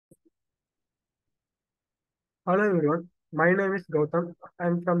Hello everyone, my name is Gautham. I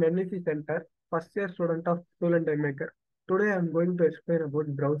am from NEC Center, first year student of Tool and Die Maker. Today I am going to explain about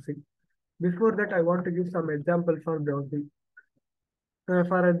browsing. Before that, I want to give some example for browsing.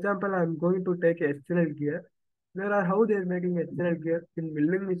 For example, I am going to take a external gear. There are how they are making external gear in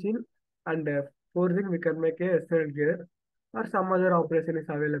milling machine and forging we can make a external gear or some other operation is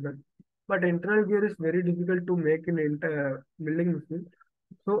available. But internal gear is very difficult to make in milling machine.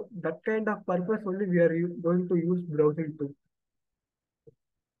 So that kind of purpose only we are going to use browsing tool.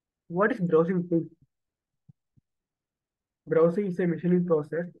 What is browsing tool? Browsing is a machining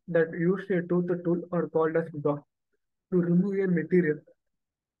process that uses a tooth tool or called as broch to remove a material.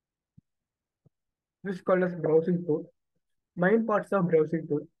 This is called as browsing tool. Main parts of browsing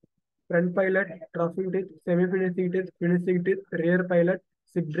tool: front pilot, troughing teeth, semi-finishing teeth, finishing teeth, rear pilot,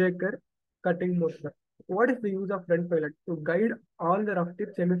 zip breaker, cutting motor. What is the use of front pilot? To guide all the rough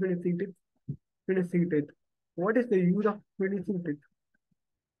teeth, semi-finishing teeth, finishing teeth. What is the use of finishing teeth?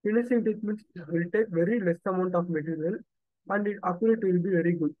 Finishing teeth means it will take very less amount of material and its accuracy will be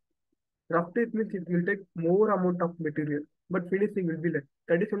very good. Rough teeth means it will take more amount of material, but finishing will be less.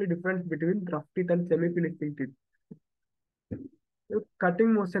 That is only difference between rough teeth and semi-finishing teeth. So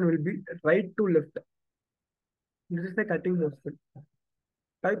cutting motion will be right to left. This is the cutting motion.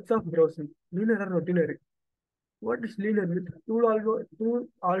 Types of browsing: linear or rotary. What is linear? With tool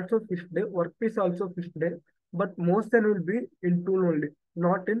also fixed day, workpiece also fixed day, but motion will be in tool only,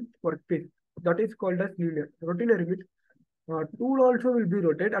 not in workpiece. That is called as linear. Rotary means tool also will be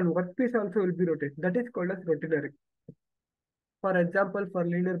rotated and workpiece also will be rotated. That is called as rotary. For example, for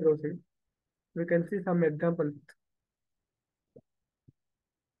linear browsing, we can see some examples.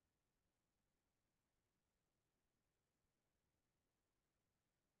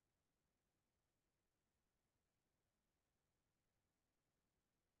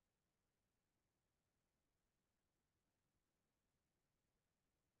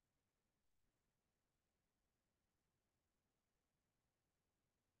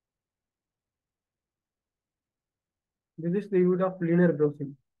 This is the use of linear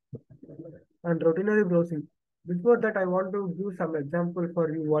browsing and rotary browsing. Before that, I want to give some example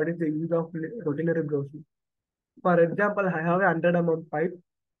for you. What is the use of rotary browsing? For example, I have a 100 mm pipe.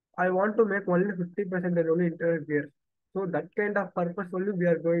 I want to make only 50% only internal gear. So that kind of purpose only we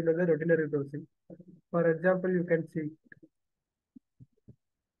are going to the rotary browsing. For example, you can see.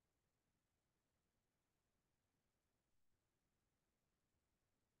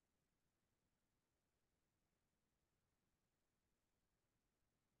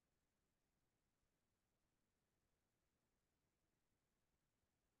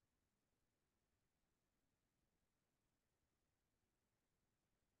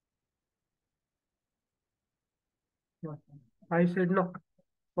 I said no.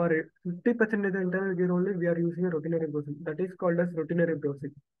 For 50% of the internal gear only, we are using a rotary browsing. That is called as rotary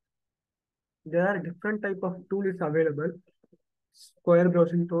browsing. There are different type of tools available: square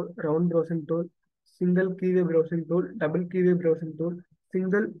browsing tool, round browsing tool, single keyway browsing tool, double keyway browsing tool,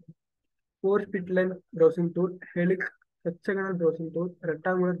 single four split line browsing tool, helix hexagonal browsing tool,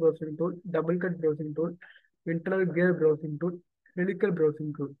 rectangular browsing tool, double cut browsing tool, internal gear browsing tool, helical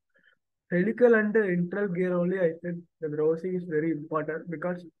browsing tool. Helical and internal gear only, I said the browsing is very important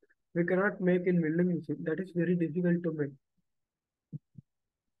because we cannot make in milling machine. That is very difficult to make.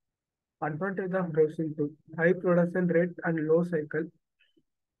 Advantage of browsing tool: high production rate and low cycle.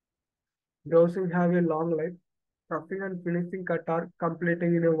 Browsing have a long life. Roughing and finishing cut are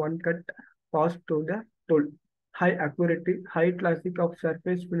completing in a one cut pass to the tool. High accuracy, high classic of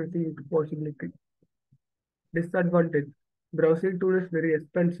surface finishing possibility. Disadvantage: browsing tool is very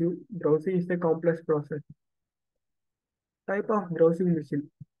expensive. Browsing is a complex process. Type of browsing machine: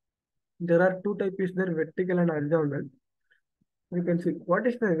 there are two types: is there vertical and horizontal. We can see what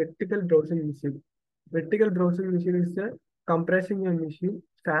is the vertical browsing machine. Vertical browsing machine is a compressing a machine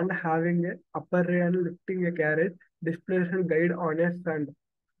stand having a upper ray and lifting a carriage displacement guide on a stand.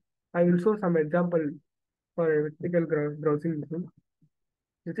 I will show some example for a vertical browsing machine.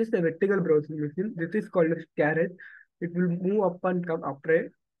 This is a vertical browsing machine. This is called as carriage. It will move up and come upright.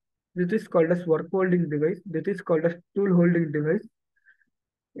 This is called as work holding device. This is called as tool holding device.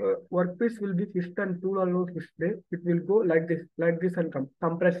 Workpiece will be fixed and tool alone fixed day. It will go like this and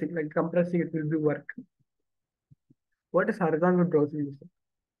compressing, like compressing it will be work. What is horizontal browsing machine?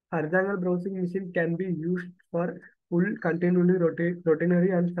 Horizontal browsing machine can be used for full continually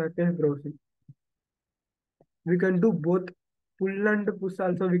rotary and surface browsing. We can do both pull and push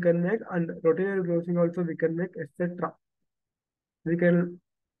also we can make and rotary browsing also we can make, etc. We can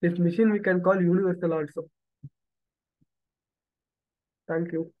this machine we can call universal also.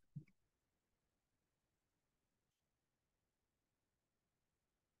 Thank you.